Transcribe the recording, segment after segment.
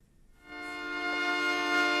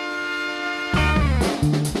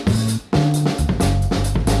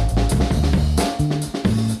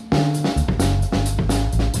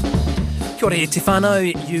Kia ora te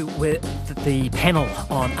whānau, you with the panel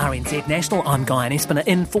on RNZ National. I'm Guy and Espiner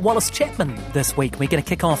in for Wallace Chapman this week. We're going to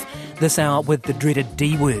kick off this hour with the dreaded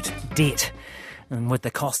D word, debt. And with the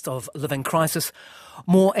cost of living crisis,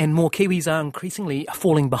 more and more Kiwis are increasingly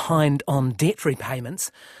falling behind on debt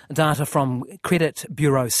repayments. Data from credit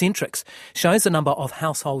bureau Centrix shows the number of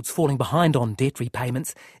households falling behind on debt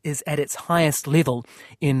repayments is at its highest level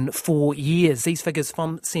in 4 years. These figures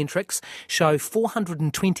from Centrix show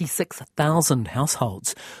 426,000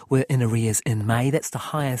 households were in arrears in May. That's the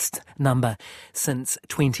highest number since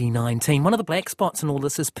 2019. One of the black spots in all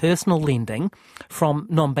this is personal lending from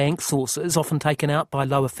non-bank sources, often taken out by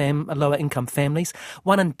lower income families.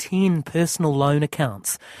 1 in 10 personal loan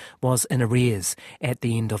accounts was in arrears at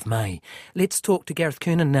the end of May. Let's talk to Gareth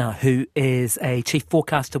Kernan now, who is a chief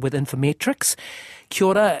forecaster with Infometrics. Kia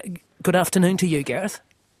ora. Good afternoon to you, Gareth.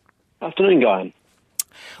 Afternoon, Guy.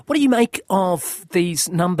 What do you make of these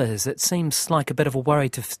numbers? It seems like a bit of a worry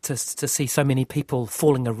to see so many people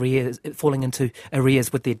falling into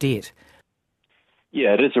arrears with their debt.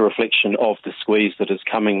 Yeah, it is a reflection of the squeeze that is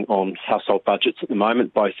coming on household budgets at the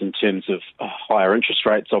moment, both in terms of higher interest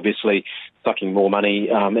rates, obviously sucking more money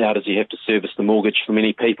out as you have to service the mortgage for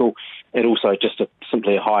many people, and also just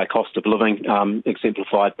simply a higher cost of living,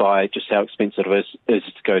 exemplified by just how expensive it is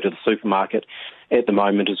to go to the supermarket at the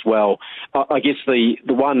moment as well. I guess the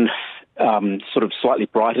one sort of slightly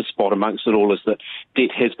brighter spot amongst it all is that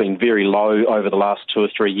debt has been very low over the last 2 or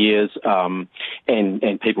 3 years, and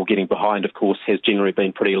people getting behind, of course, has generally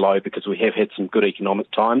been pretty low because we have had some good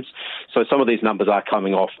economic times. So some of these numbers are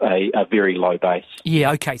coming off a very low base.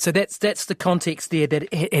 Yeah, okay. So that's the context there, that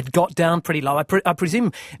it got down pretty low. I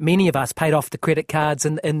presume many of us paid off the credit cards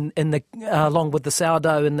in the along with the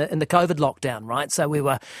sourdough in the COVID lockdown, right? So we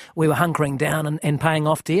were hunkering down and paying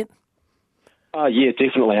off debt. Yeah,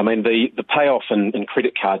 definitely. I mean, the payoff in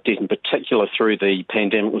credit card debt in particular through the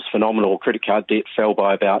pandemic was phenomenal. Credit card debt fell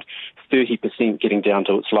by about 30%, getting down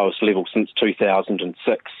to its lowest level since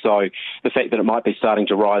 2006. So the fact that it might be starting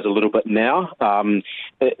to rise a little bit now,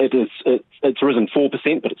 it's risen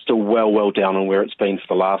 4%, but it's still well down on where it's been for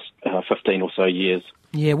the last 15 or so years.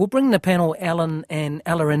 Yeah, we'll bring the panel, Allan and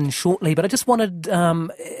Ella, in shortly, but I just wanted,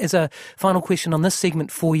 as a final question on this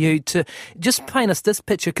segment for you, to just paint us this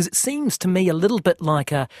picture, because it seems to me a little bit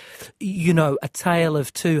like a tale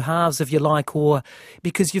of two halves, if you like, or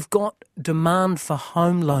because you've got demand for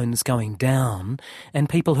home loans going down, and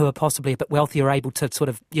people who are possibly a bit wealthier are able to sort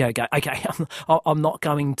of, go, okay, I'm not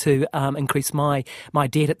going to increase my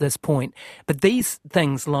debt at this point. But these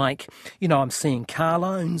things like, I'm seeing car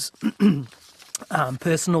loans,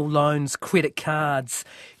 personal loans, credit cards,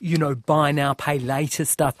 buy now, pay later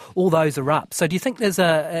stuff, all those are up. So do you think there's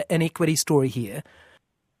an equity story here?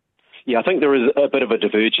 Yeah, I think there is a bit of a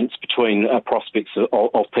divergence between prospects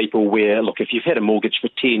of people where, look, if you've had a mortgage for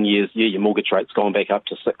 10 years, your mortgage rate's gone back up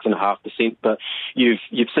to 6.5%, but you've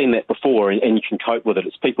seen that before and you can cope with it.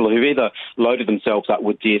 It's people who've either loaded themselves up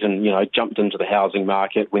with debt and, jumped into the housing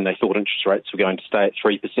market when they thought interest rates were going to stay at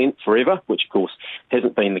 3% forever, which of course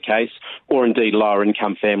hasn't been the case, or indeed lower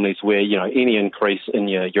income families where, any increase in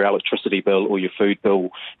your electricity bill or your food bill,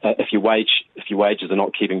 if your wages are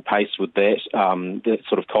not keeping pace with that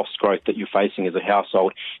sort of cost growth that you're facing as a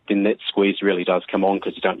household, then that squeeze really does come on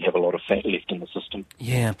because you don't have a lot of fat left in the system.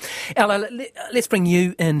 Yeah. Ella, let's bring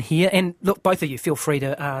you in here. And look, both of you, feel free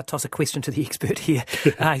to toss a question to the expert here,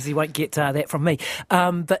 as he won't get that from me.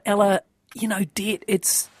 But Ella, debt,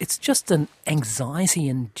 it's just an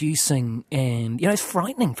anxiety-inducing and, it's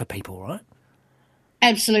frightening for people, right?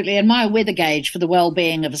 Absolutely. And my weather gauge for the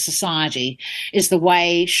well-being of a society is the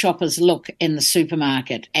way shoppers look in the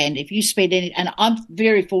supermarket. And if you spend and I'm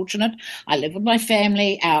very fortunate, I live with my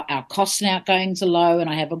family, our costs and outgoings are low, and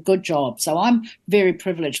I have a good job. So I'm very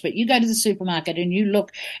privileged. But you go to the supermarket and you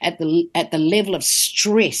look at the level of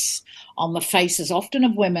stress on the faces, often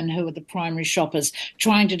of women who are the primary shoppers,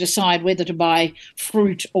 trying to decide whether to buy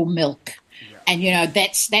fruit or milk. And,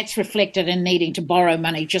 that's reflected in needing to borrow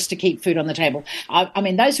money just to keep food on the table. I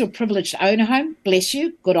mean, those who are privileged to own a home, bless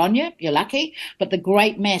you, good on you, you're lucky. But the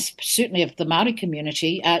great mass, certainly of the Māori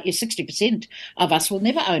community, 60% of us will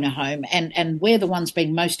never own a home. And we're the ones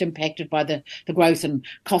being most impacted by the growth and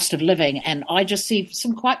cost of living. And I just see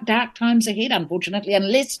some quite dark times ahead, unfortunately,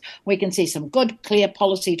 unless we can see some good, clear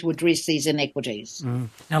policy to address these inequities.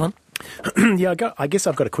 Allan? Yeah, I guess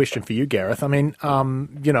I've got a question for you, Gareth. I mean,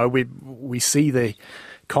 we see the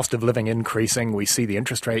cost of living increasing. We see the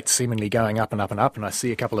interest rates seemingly going up and up and up. And I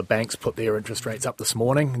see a couple of banks put their interest rates up this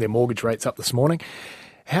morning, their mortgage rates up this morning.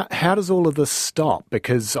 How does all of this stop?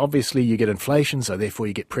 Because obviously you get inflation, so therefore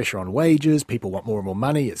you get pressure on wages, people want more and more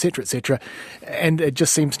money, etc., etc. And it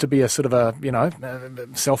just seems to be a sort of a,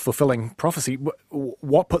 self-fulfilling prophecy.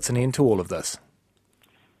 What puts an end to all of this?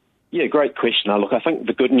 Yeah, great question. Look, I think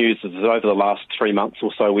the good news is that over the last 3 months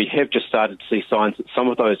or so, we have just started to see signs that some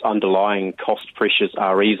of those underlying cost pressures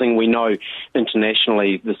are easing. We know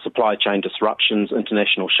internationally the supply chain disruptions,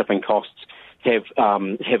 international shipping costs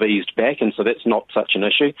have eased back, and so that's not such an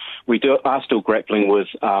issue. We are still grappling with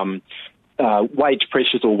wage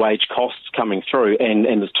pressures or wage costs coming through, and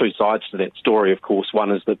there's two sides to that story, of course.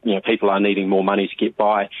 One is that people are needing more money to get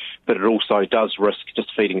by, but it also does risk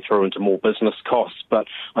just feeding through into more business costs. But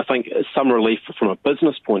I think some relief from a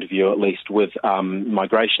business point of view, at least, with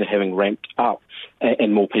migration having ramped up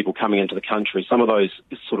and more people coming into the country. Some of those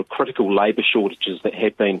sort of critical labour shortages that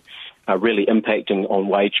have been really impacting on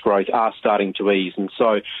wage growth are starting to ease. And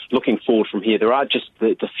so looking forward from here, there are just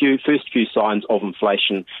the first few signs of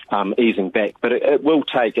inflation easing back, but it will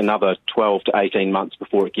take another 12 to 18 months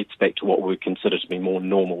before it gets back to what we would consider to be more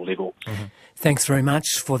normal levels. Mm-hmm. Thanks very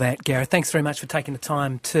much for that, Gareth. Thanks very much for taking the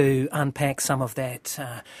time to unpack some of that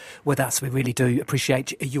with us. We really do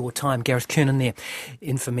appreciate your time. Gareth Kernan there,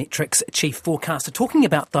 Infometrics Chief Forecaster, talking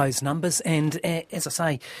about those numbers. And as I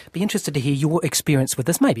say, be interested to hear your experience with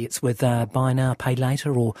this. Maybe it's with Buy Now, Pay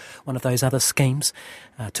Later or one of those other schemes.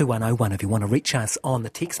 2101 if you want to reach us on the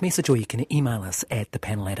text message, or you can email us at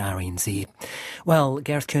thepanel@rnz. Well,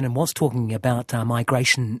 Gareth Kernan was talking about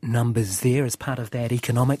migration numbers there as part of that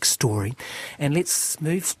economic story. And let's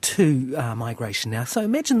move to migration now. So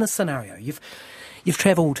imagine this scenario. You've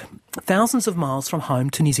travelled thousands of miles from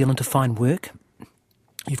home to New Zealand to find work.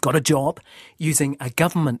 You've got a job using a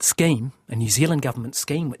government scheme, a New Zealand government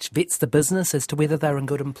scheme, which vets the business as to whether they're a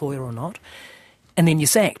good employer or not. And then you're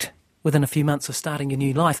sacked within a few months of starting a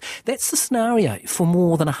new life. That's the scenario for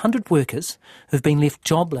more than 100 workers who've been left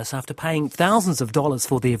jobless after paying thousands of dollars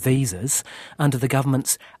for their visas under the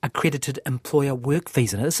government's accredited employer work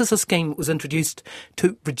visa. Now, this is a scheme that was introduced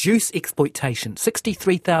to reduce exploitation.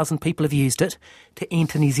 63,000 people have used it to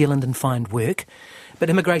enter New Zealand and find work. But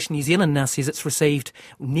Immigration New Zealand now says it's received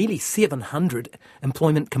nearly 700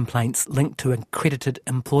 employment complaints linked to accredited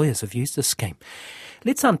employers who've used this scheme.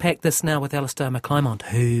 Let's unpack this now with Alistair McClymont,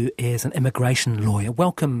 who is an immigration lawyer.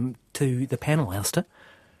 Welcome to the panel, Alistair.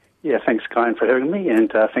 Yeah, thanks, Kyan, for having me,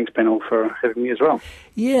 and thanks, panel, for having me as well.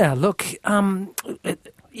 Yeah, look, my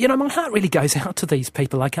heart really goes out to these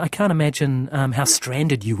people. I can't imagine how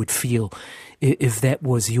stranded you would feel if that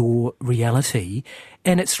was your reality.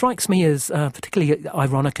 And it strikes me as particularly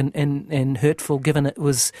ironic and hurtful, given it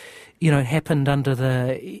was, happened under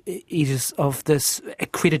the aegis of this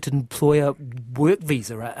accredited employer work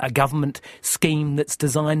visa, a government scheme that's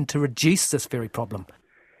designed to reduce this very problem.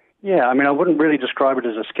 Yeah, I wouldn't really describe it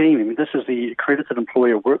as a scheme. This is the accredited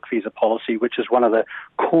employer work visa policy, which is one of the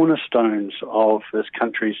cornerstones of this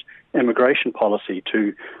country's immigration policy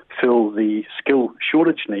to fill the skill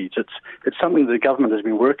shortage needs. It's something that the government has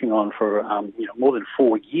been working on for more than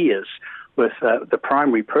 4 years, with the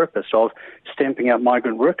primary purpose of stamping out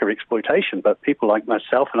migrant worker exploitation. But people like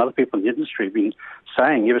myself and other people in the industry have been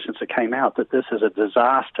saying ever since it came out that this is a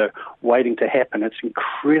disaster waiting to happen. It's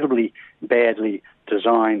incredibly badly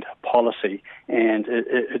designed policy, and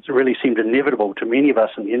it really seemed inevitable to many of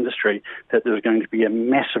us in the industry that there was going to be a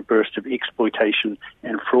massive burst of exploitation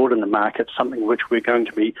and fraud in the market, something which we're going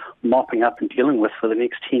to be mopping up and dealing with for the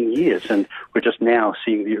next 10 years. And we're just now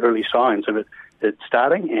seeing the early signs of it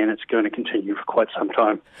starting, and it's going to continue for quite some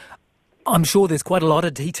time. I'm sure there's quite a lot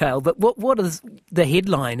of detail, but what is the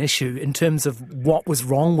headline issue in terms of what was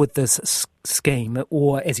wrong with this scheme,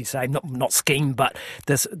 or, as you say, not scheme, but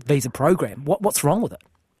this visa program? What's wrong with it?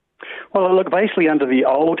 Well, look, basically under the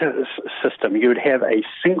old system, you would have a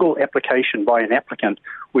single application by an applicant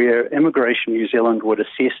where Immigration New Zealand would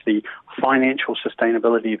assess the financial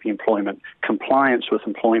sustainability of the employment, compliance with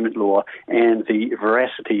employment law, and the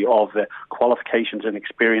veracity of the qualifications and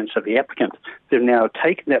experience of the applicant. They've now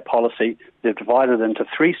taken that policy, they've divided it into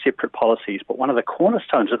 3 separate policies, but one of the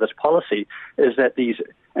cornerstones of this policy is that these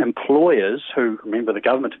employers, who, remember, the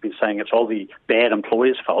government have been saying it's all the bad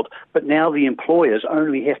employers' fault, but now the employers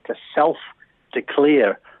only have to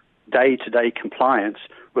self-declare day-to-day compliance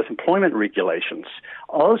with employment regulations.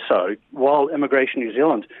 Also, while Immigration New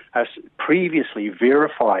Zealand has previously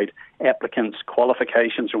verified applicants'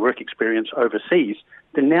 qualifications and work experience overseas,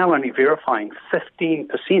 they're now only verifying 15%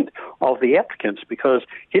 of the applicants, because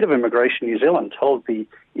Head of Immigration New Zealand told the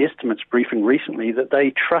estimates briefing recently that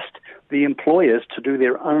they trust the employers to do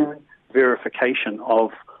their own verification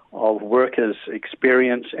of workers'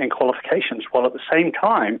 experience and qualifications, while at the same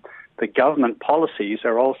time the government policies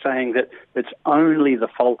are all saying that it's only the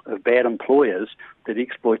fault of bad employers that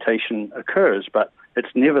exploitation occurs, but it's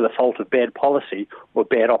never the fault of bad policy or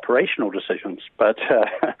bad operational decisions. But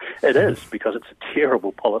it is, because it's a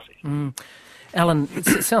terrible policy. Alan,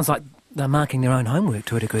 it sounds like they're marking their own homework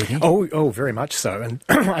to a degree here. Oh, very much so. And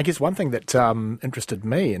I guess one thing that interested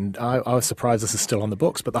me, and I was surprised this is still on the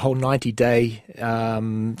books, but the whole 90-day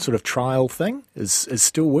sort of trial thing is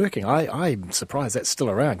still working. I'm surprised that's still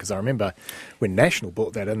around, because I remember when National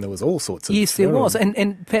brought that in, there was all sorts of... Yes, there was.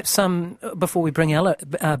 And perhaps before we bring Ella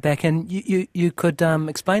back in, you could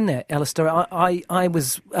explain that, Alistair. I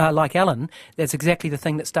was, like Alan, that's exactly the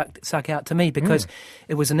thing that stuck out to me, because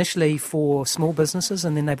it was initially for small businesses,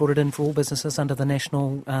 and then they brought it in for all businesses under the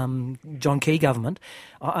national John Key government.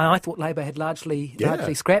 I thought Labor had largely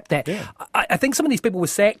scrapped that. Yeah. I think some of these people were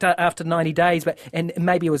sacked after 90 days, and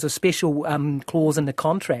maybe it was a special clause in the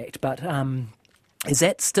contract, but is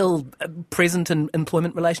that still present in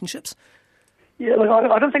employment relationships? Yeah, look,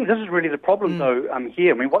 I don't think this is really the problem, though,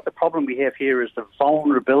 here. I mean, what the problem we have here is the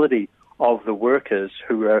vulnerability of the workers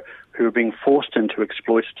who are being forced into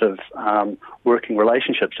exploitative working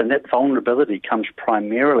relationships, and that vulnerability comes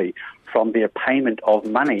primarily from their payment of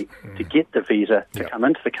money to get the visa to come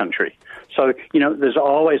into the country. So, there's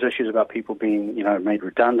always issues about people being, made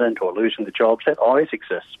redundant or losing the jobs. That always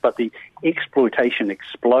exists. But the exploitation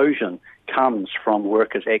explosion comes from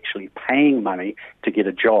workers actually paying money to get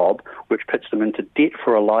a job, which puts them into debt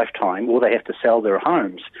for a lifetime, or they have to sell their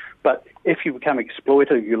homes. But if you become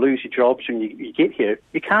exploited, you lose your jobs and you get here,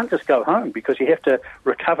 you can't just go home, because you have to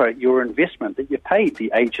recover your investment that you paid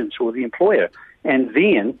the agents or the employer. And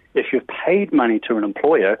then, if you've paid money to an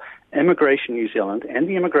employer, Immigration New Zealand and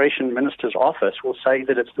the Immigration Minister's office will say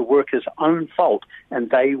that it's the workers' own fault, and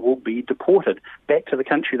they will be deported back to the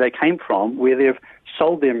country they came from, where they've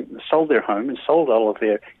sold their home and sold all of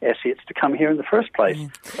their assets to come here in the first place.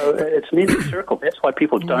 So it's an endless circle. That's why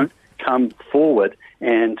people don't come forward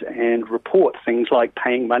and report things like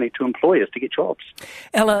paying money to employers to get jobs.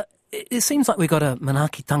 Ella, it seems like we've got a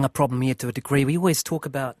manaakitanga problem here to a degree. We always talk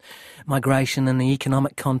about migration in the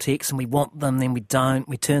economic context, and we want them, then we don't.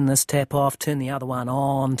 We turn this tap off, turn the other one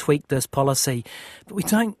on, tweak this policy. But we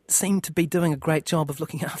don't seem to be doing a great job of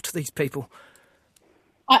looking after these people.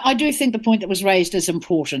 I do think the point that was raised is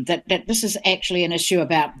important, that this is actually an issue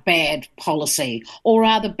about bad policy, or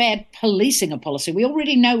rather bad policing of policy. We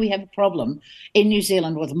already know we have a problem in New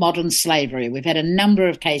Zealand with modern slavery. We've had a number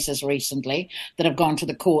of cases recently that have gone to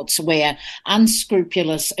the courts where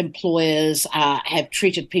unscrupulous employers have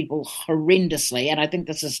treated people horrendously, and I think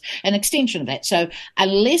this is an extension of that. So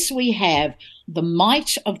unless we have the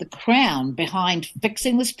might of the Crown behind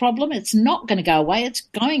fixing this problem, it's not going to go away. It's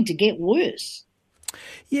going to get worse.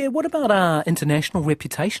 Yeah, what about our international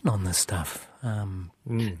reputation on this stuff? I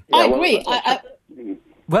agree. Go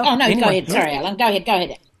ahead. Sorry, Alan. Go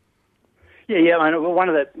ahead. Yeah. I mean, one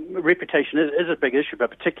of the reputation is a big issue,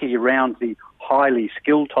 but particularly around the highly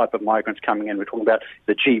skilled type of migrants coming in. We're talking about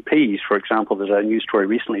the GPs, for example. There's a news story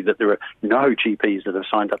recently that there are no GPs that have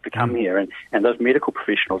signed up to come here, and those medical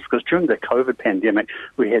professionals, because during the COVID pandemic,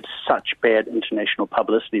 we had such bad international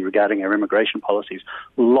publicity regarding our immigration policies,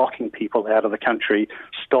 locking people out of the country,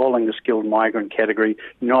 stalling the skilled migrant category,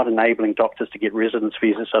 not enabling doctors to get residence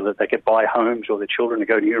visas so that they could buy homes or their children to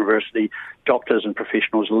go to university, doctors and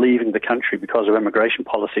professionals leaving the country because of immigration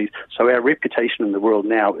policies. So our reputation in the world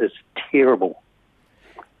now is terrible.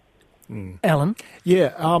 Alan?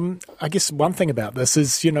 Yeah, I guess one thing about this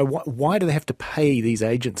is, why do they have to pay these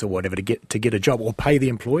agents or whatever to get a job, or pay the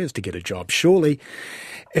employers to get a job? Surely,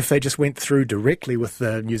 if they just went through directly with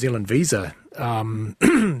the New Zealand visa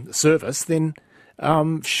service, then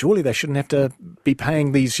surely they shouldn't have to be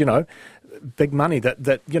paying these, big money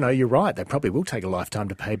that you're right, they probably will take a lifetime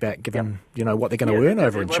to pay back, given, what they're going to earn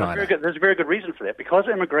over in China. There's a very good reason for that. Because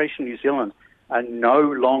Immigration New Zealand are no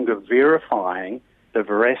longer verifying the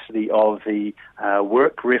veracity of the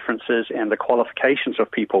work references and the qualifications of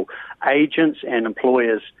people, agents and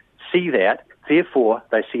employers see that. Therefore,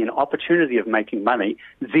 they see an opportunity of making money.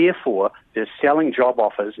 Therefore, they're selling job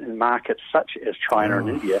offers in markets such as China and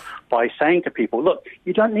India by saying to people, look,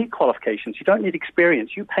 you don't need qualifications, you don't need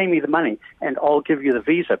experience, you pay me the money and I'll give you the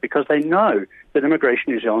visa, because they know that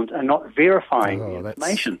Immigration New Zealand are not verifying the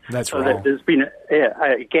information. That's so wrong. that there's been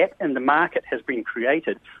a gap in the market has been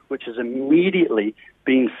created, which is immediately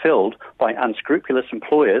being filled by unscrupulous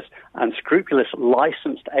employers, unscrupulous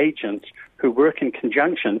licensed agents who work in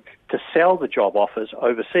conjunction to sell the job offers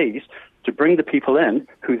overseas to bring the people in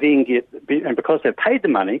who then and because they've paid the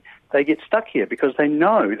money, they get stuck here because they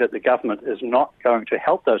know that the government is not going to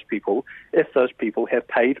help those people if those people have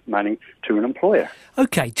paid money to an employer.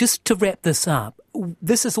 Okay, just to wrap this up,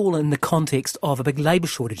 this is all in the context of a big labour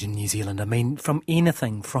shortage in New Zealand. I mean, from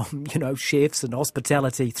anything from, chefs and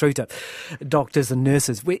hospitality through to doctors and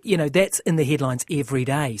nurses, that's in the headlines every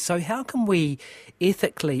day. So how can we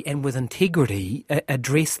ethically and with integrity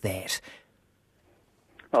address that?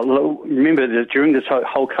 Well, remember that during this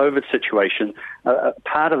whole COVID situation,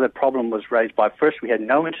 part of the problem was raised by, first, we had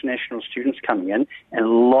no international students coming in, and a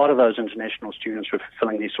lot of those international students were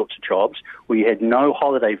fulfilling these sorts of jobs. We had no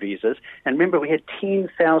holiday visas. And remember, we had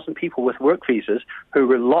 10,000 people with work visas who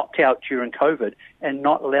were locked out during COVID and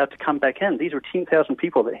not allowed to come back in. These were 10,000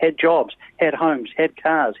 people that had jobs, had homes, had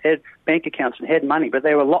cars, had bank accounts, and had money, but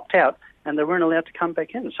they were locked out and they weren't allowed to come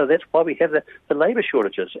back in. So that's why we have the labour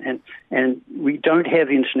shortages. And we don't have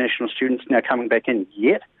the international students now coming back in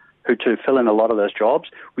yet to fill in a lot of those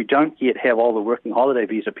jobs. We don't yet have all the working holiday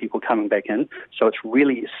visa people coming back in. So it's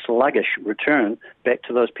really sluggish return back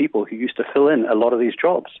to those people who used to fill in a lot of these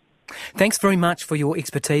jobs. Thanks very much for your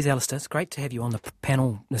expertise, Alistair. It's great to have you on the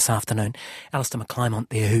panel this afternoon. Alistair McClymont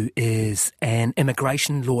there, who is an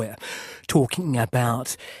immigration lawyer, talking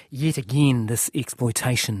about, yet again, this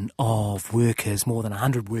exploitation of workers. More than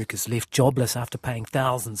 100 workers left jobless after paying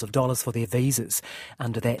thousands of dollars for their visas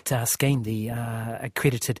under that scheme, the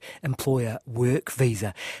Accredited Employer Work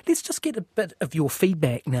Visa. Let's just get a bit of your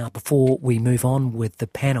feedback now before we move on with the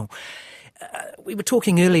panel. We were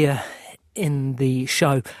talking earlier in the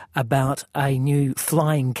show about a new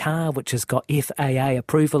flying car which has got FAA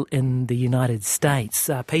approval in the United States.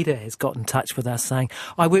 Peter has got in touch with us saying,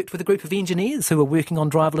 I worked with a group of engineers who were working on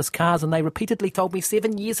driverless cars, and they repeatedly told me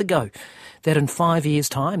 7 years ago that in 5 years'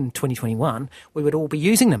 time, 2021, we would all be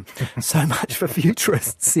using them. So much for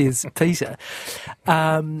futurists, says Peter.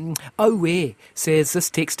 Where says this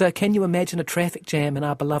texter, can you imagine a traffic jam in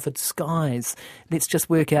our beloved skies? Let's just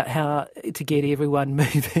work out how to get everyone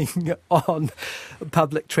moving on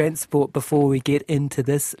public transport before we get into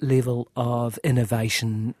this level of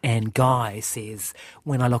innovation. And Guy says,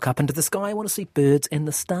 when I look up into the sky, I want to see birds and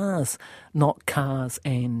the stars, not cars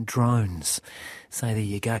and drones. So there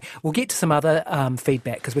you go. We'll get to some other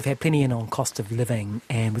feedback because we've had plenty in on cost of living,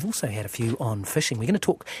 and we've also had a few on fishing. We're going to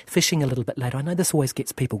talk fishing a little bit later. I know this always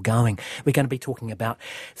gets people going. We're going to be talking about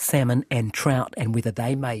salmon and trout and whether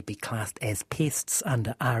they may be classed as pests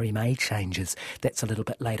under RMA changes. That's a little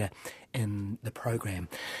bit later in the program.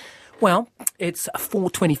 Well, it's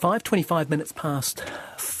 4:25, 25 minutes past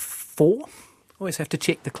 4. Always have to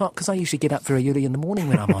check the clock because I usually get up very early in the morning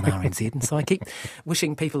when I'm on RNZ, and so I keep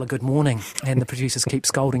wishing people a good morning, and the producers keep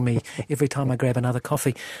scolding me every time I grab another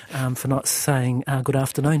coffee for not saying good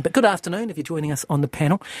afternoon. But good afternoon if you're joining us on the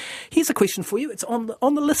panel. Here's a question for you. It's on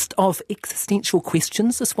the list of existential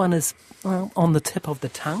questions. This one is on the tip of the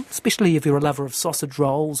tongue, especially if you're a lover of sausage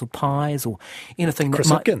rolls or pies or anything Chris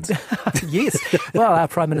that might... Hopkins. Yes. Well, our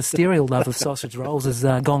prime ministerial love of sausage rolls has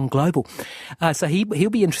gone global. So he'll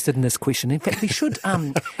be interested in this question. In fact, we should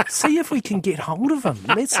see if we can get hold of him.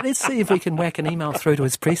 Let's see if we can whack an email through to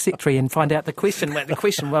his press secretary and find out the question. The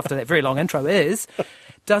question after that very long intro is,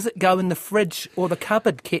 does it go in the fridge or the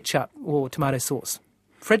cupboard, ketchup or tomato sauce?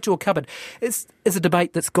 Fridge or cupboard? Is a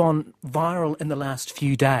debate that's gone viral in the last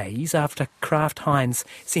few days after Kraft Heinz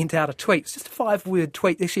sent out a tweet. It's just a 5-word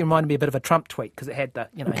tweet. It actually reminded me a bit of a Trump tweet because it had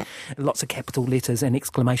lots of capital letters and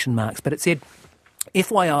exclamation marks. But it said,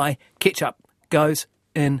 FYI, ketchup goes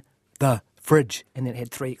in the fridge, and then it had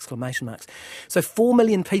 3 exclamation marks. So 4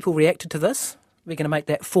 million people reacted to this. We're going to make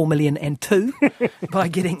that 4,000,002 by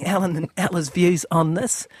getting Allan and Ella's views on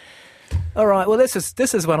this. All right, well, this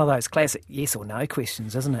is one of those classic yes or no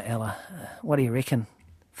questions, isn't it, Ella? What do you reckon?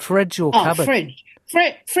 Fridge or cupboard?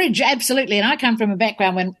 Fridge, absolutely. And I come from a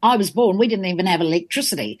background when I was born, we didn't even have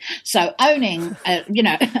electricity. So owning,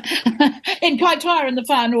 in Kaitaia in the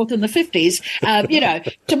far north in the 50s,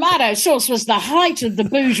 tomato sauce was the height of the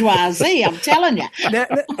bourgeoisie, I'm telling you.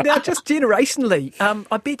 Now just generationally,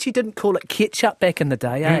 I bet you didn't call it ketchup back in the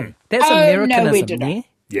day, eh? That's Americanism, no, we didn't. Yeah?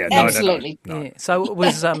 Yeah, absolutely. No. Yeah. So it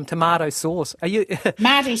was tomato sauce. Are you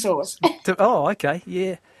Marty sauce? Oh, okay,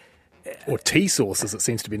 yeah. Or tea sauce, as it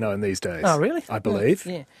seems to be known these days. Oh, really? I believe,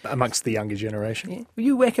 yeah. amongst the younger generation. Yeah. Will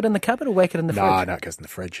you whack it in the cupboard or whack it in the fridge? No, it goes in the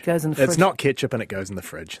fridge. It goes in the fridge. It's not ketchup and it goes in the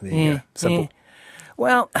fridge. There you go. Simple. Yeah.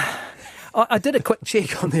 Well, I did a quick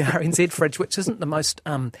check on the RNZ fridge, which isn't the most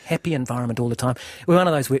happy environment all the time. We're one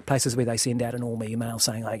of those workplaces where they send out an all email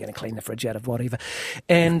saying, you're going to clean the fridge out of whatever.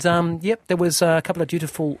 And, there was a couple of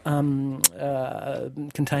dutiful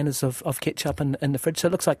containers of ketchup in the fridge. So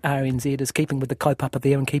it looks like RNZ is keeping with the kaupapa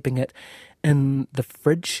there and keeping it in the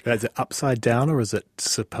fridge. Is it upside down or is it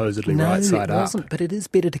supposedly right side up? No, it wasn't, but it is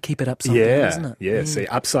better to keep it upside down, isn't it? Yeah, see,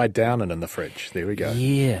 upside down and in the fridge. There we go.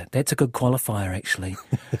 Yeah, that's a good qualifier, actually.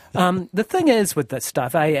 The thing is with this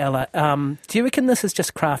stuff, Ella, do you reckon this is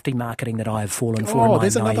just crafty marketing that I have fallen for in my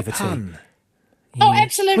there's naivety? another pun. Yeah. Oh,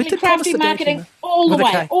 absolutely, crafty marketing all the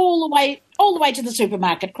way to the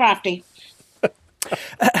supermarket, crafty.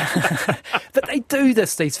 But they do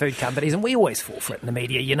this, these food companies, and we always fall for it in the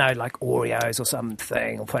media, like Oreos or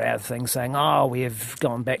something, or put out things saying, we have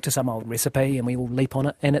gone back to some old recipe and we will leap on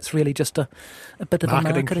it, and it's really just a bit of a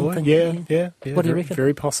marketing thing. Yeah. What do you reckon?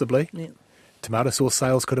 Very possibly. Yeah. Tomato sauce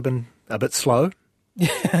sales could have been a bit slow.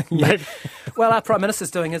 Yeah. Well, our Prime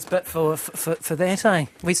Minister's doing his bit for that, eh?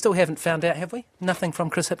 We still haven't found out, have we? Nothing from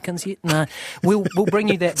Chris Hipkins yet? No. We'll bring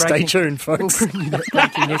you that breaking... Stay tuned, folks. We'll bring you that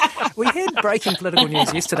breaking news. We had breaking political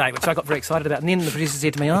news yesterday, which I got very excited about, and then the producer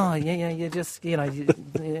said to me, you just,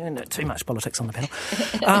 too much politics on the panel.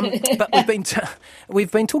 But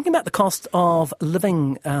we've been talking about the cost of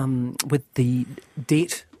living with the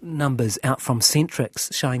debt numbers out from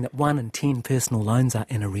Centrix showing that 1 in 10 personal loans are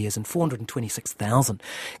in arrears and 426,000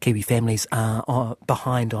 Kiwi families are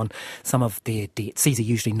behind on some of their debts. These are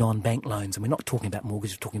usually non-bank loans, and we're not talking about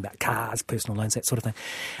mortgages, we're talking about cars, personal loans, that sort of thing.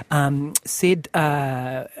 We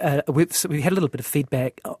had a little bit of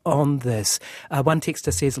feedback on this. One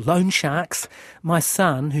texter says, loan sharks, my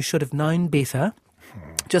son, who should have known better,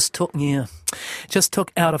 just took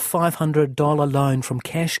out a $500 loan from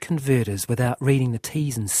Cash Converters without reading the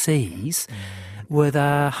T's and C's, with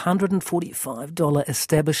a $145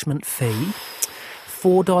 establishment fee,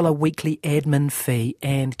 $4 weekly admin fee,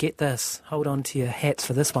 and get this, hold on to your hats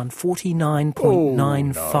for this one,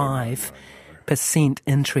 49.95%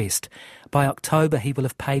 interest. By October, he will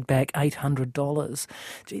have paid back $800.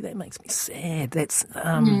 Gee, that makes me sad. That's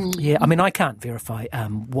yeah. I mean, I can't verify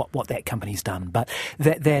what that company's done, but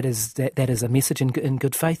that is a message in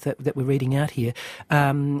good faith that we're reading out here.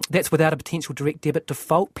 That's without a potential direct debit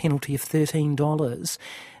default penalty of $13,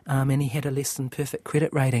 and he had a less than perfect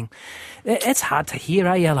credit rating. It's hard to hear,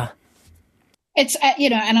 Ella? It's,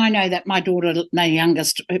 and I know that my daughter, the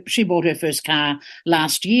youngest, she bought her first car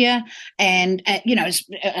last year. And,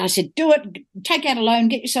 I said, do it, take out a loan,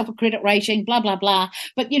 get yourself a credit rating, blah, blah, blah.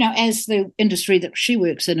 But, as the industry that she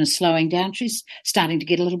works in is slowing down, she's starting to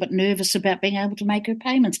get a little bit nervous about being able to make her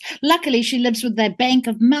payments. Luckily, she lives with their bank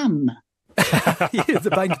of mum. Yeah, the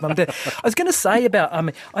bank mum did. I was going to say about,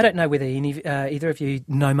 I don't know whether either of you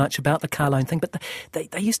know much about the car loan thing, but they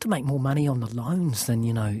used to make more money on the loans than,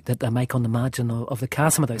 that they make on the margin of the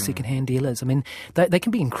car, some of those second-hand dealers. I mean, they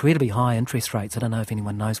can be incredibly high interest rates. I don't know if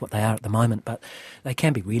anyone knows what they are at the moment, but they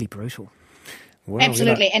can be really brutal. Well,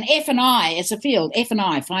 absolutely. And F&I, as a field,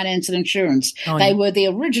 F&I, Finance and Insurance, they were the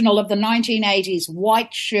original of the 1980s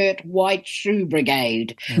white shirt, white shoe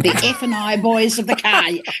brigade, the F&I boys of the car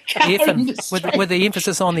industry. With the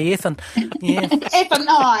emphasis on the F&. Yeah.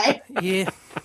 F&I. Yeah.